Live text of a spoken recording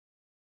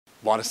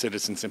a lot of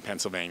citizens in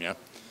Pennsylvania,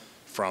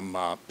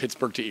 from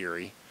Pittsburgh to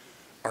Erie,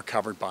 are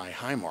covered by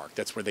Highmark.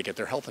 That's where they get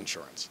their health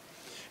insurance.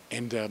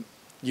 And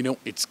you know,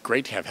 it's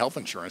great to have health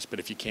insurance, but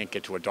if you can't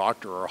get to a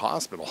doctor or a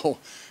hospital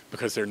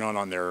because they're not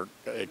on their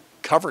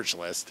coverage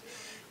list,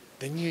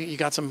 then you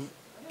got some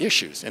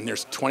issues. And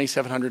there's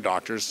 2,700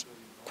 doctors,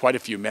 quite a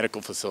few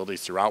medical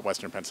facilities throughout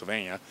Western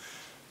Pennsylvania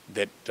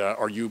that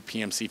are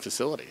UPMC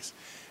facilities.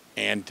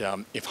 And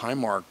if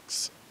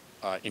Highmark's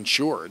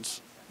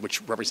insureds,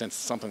 which represents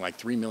something like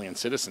 3 million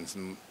citizens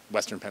in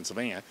Western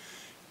Pennsylvania,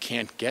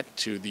 can't get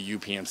to the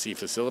UPMC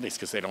facilities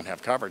because they don't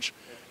have coverage,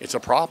 it's a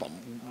problem.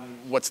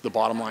 What's the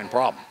bottom line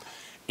problem?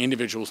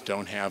 Individuals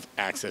don't have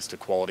access to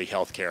quality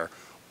health care,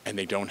 and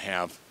they don't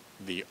have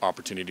the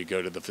opportunity to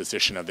go to the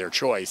physician of their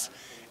choice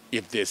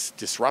if this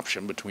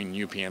disruption between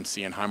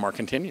UPMC and Highmark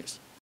continues.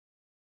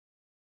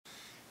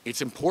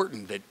 It's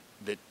important that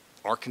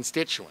our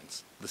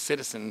constituents, the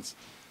citizens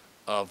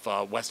of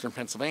Western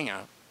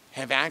Pennsylvania,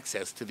 have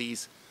access to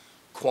these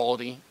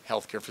quality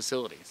healthcare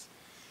facilities.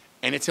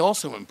 And it's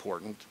also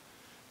important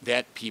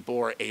that people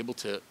are able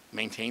to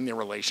maintain their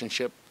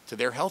relationship to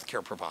their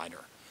healthcare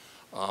provider,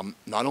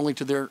 not only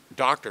to their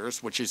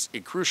doctors, which is a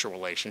crucial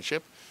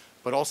relationship,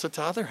 but also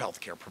to other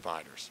healthcare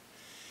providers.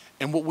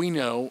 And what we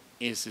know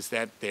is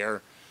that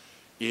there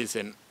is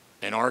an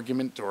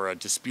argument or a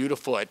dispute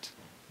afoot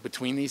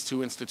between these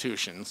two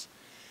institutions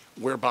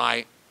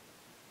whereby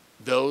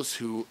those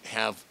who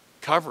have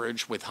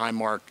coverage with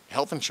Highmark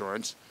health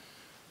insurance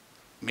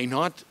may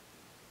not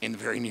in the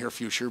very near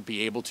future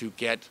be able to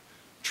get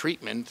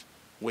treatment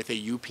with a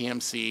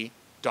UPMC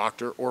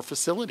doctor or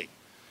facility.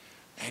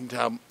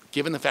 And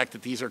given the fact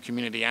that these are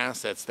community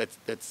assets,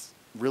 that's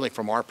really,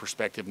 from our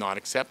perspective, not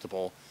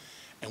acceptable.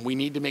 And we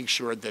need to make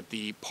sure that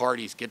the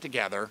parties get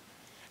together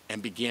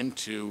and begin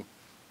to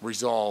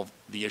resolve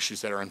the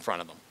issues that are in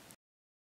front of them.